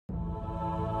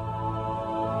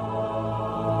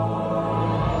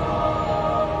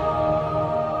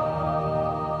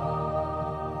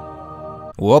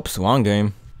Whoops, wrong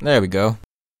game. There we go.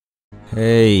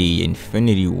 Hey,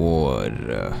 Infinity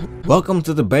Ward. Welcome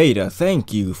to the beta.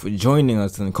 Thank you for joining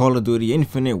us in Call of Duty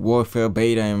Infinite Warfare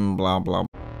beta and blah blah.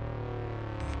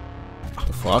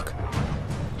 The fuck?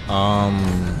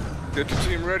 Get the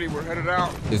team ready, we're headed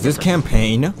out. Is this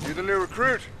campaign? You're the new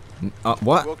recruit. What?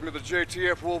 Welcome to the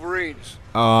JTF Wolverines.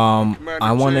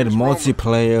 I wanted James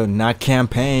multiplayer, not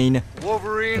campaign.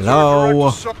 Wolverines Hello?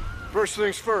 are direct. First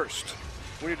things first.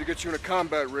 We need to get you in a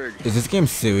combat rig. Is this game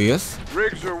serious?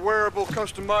 Rigs are wearable,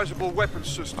 customizable weapon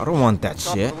systems. I don't want that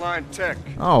Top shit. of the line tech.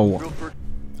 Oh. Built for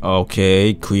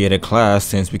Okay, create a class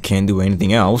since we can't do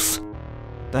anything else.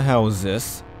 The hell is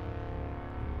this?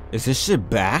 Is this shit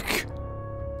back?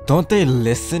 Don't they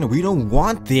listen? We don't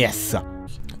want this.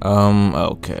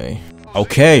 Okay.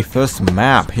 Okay, first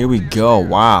map. Here we go.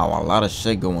 Wow, a lot of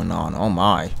shit going on. Oh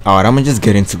my. Alright, I'm gonna just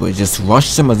get into it. Just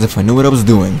rush them as if I knew what I was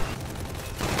doing.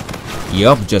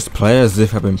 Yup, just play as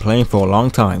if I've been playing for a long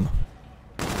time.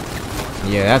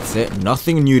 Yeah, that's it.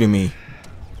 Nothing new to me.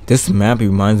 This map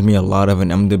reminds me a lot of an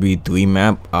MW3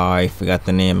 map. I forgot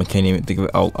the name. I can't even think of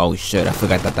it. Oh shit. I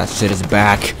forgot that shit is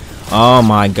back. Oh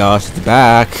my gosh, it's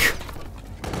back.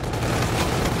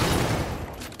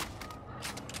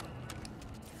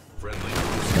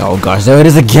 Oh gosh, there it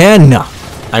is again.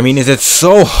 I mean, is it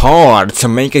so hard to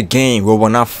make a game where we're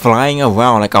not flying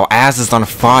around like our asses on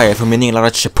fire from eating a lot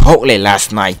of Chipotle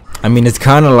last night? I mean, it's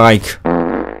kind of like...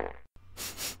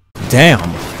 Damn.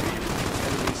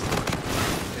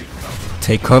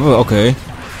 Take cover? Okay.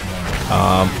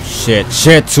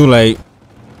 Shit, too late.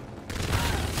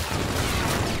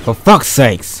 For fuck's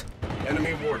sakes.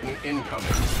 enemy warden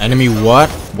incoming. Enemy what?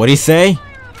 What'd he say?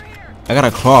 I got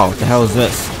a claw. What the hell is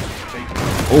this?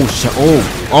 Oh shit.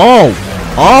 Oh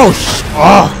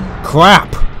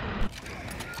crap.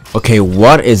 Okay,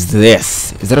 what is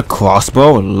this? Is it a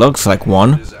crossbow? It looks like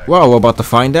one. Well, we're about to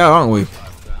find out, aren't we?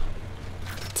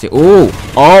 See, oh,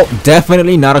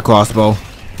 definitely not a crossbow.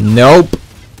 Nope.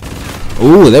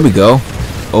 Ooh, there we go.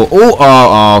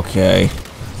 Oh, okay.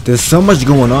 There's so much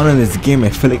going on in this game, I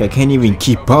feel like I can't even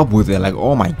keep up with it. Like,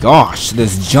 oh my gosh,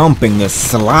 there's jumping, there's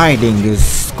sliding, there's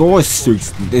score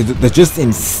streaks. They're just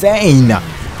insane.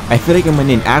 I feel like I'm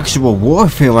in an actual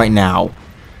warfare right now.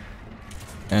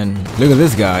 And look at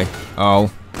this guy.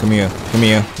 Oh, come here.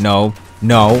 No.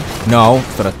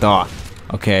 That's what I thought.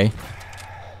 Okay.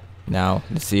 Now,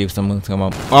 let's see if someone's come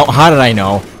up. Oh, how did I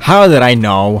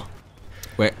know?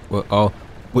 Wait, oh,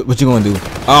 what you gonna do?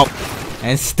 Oh,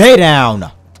 and stay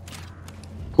down.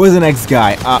 Where's the next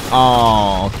guy?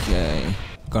 Oh, okay.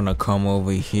 Gonna come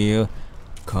over here.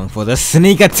 Come for the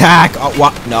sneak attack. Oh,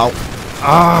 what? No.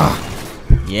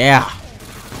 Yeah.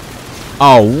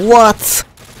 Oh, what?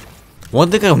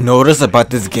 One thing I've noticed about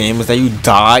this game is that you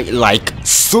die, like,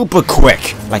 super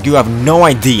quick. Like, you have no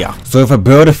idea. So if a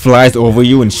bird flies over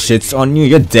you and shits on you,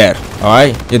 you're dead.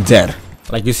 Alright? You're dead.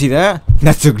 Like, you see that?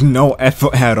 That took no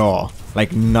effort at all.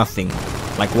 Like, nothing.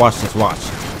 Like, watch this, watch.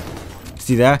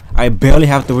 See that? I barely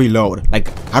have to reload. Like,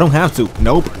 I don't have to.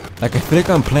 Nope. Like, I feel like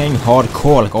I'm playing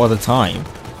hardcore, like, all the time.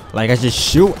 Like, I just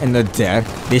shoot and they're dead.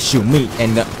 They shoot me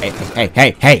and the...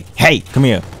 Hey, come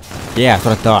here. Yeah, that's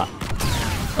what I thought.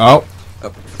 Oh.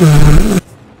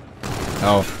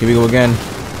 Oh, here we go again.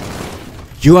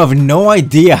 You have no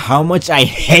idea how much I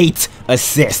hate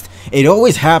assist. It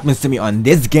always happens to me on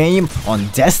this game, on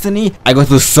Destiny. I go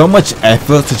through so much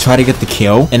effort to try to get the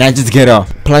kill, and I just get a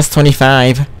plus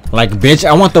 25. Like, bitch,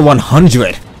 I want the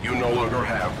 100. You no longer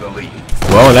have the lead.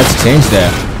 Well, let's change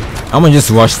that. I'm gonna just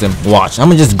rush them. Watch. I'm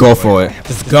gonna just go for it.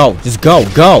 Just go.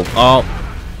 Go.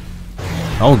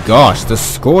 Oh gosh, the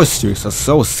score streaks are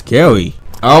so scary.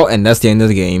 Oh, and that's the end of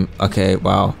the game. Okay,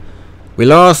 wow. We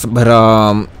lost, but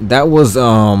that was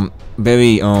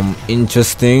very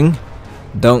interesting.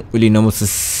 Don't really know what to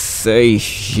say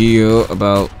here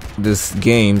about this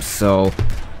game, so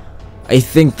I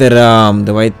think that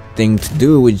the right thing to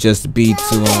do would just be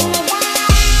to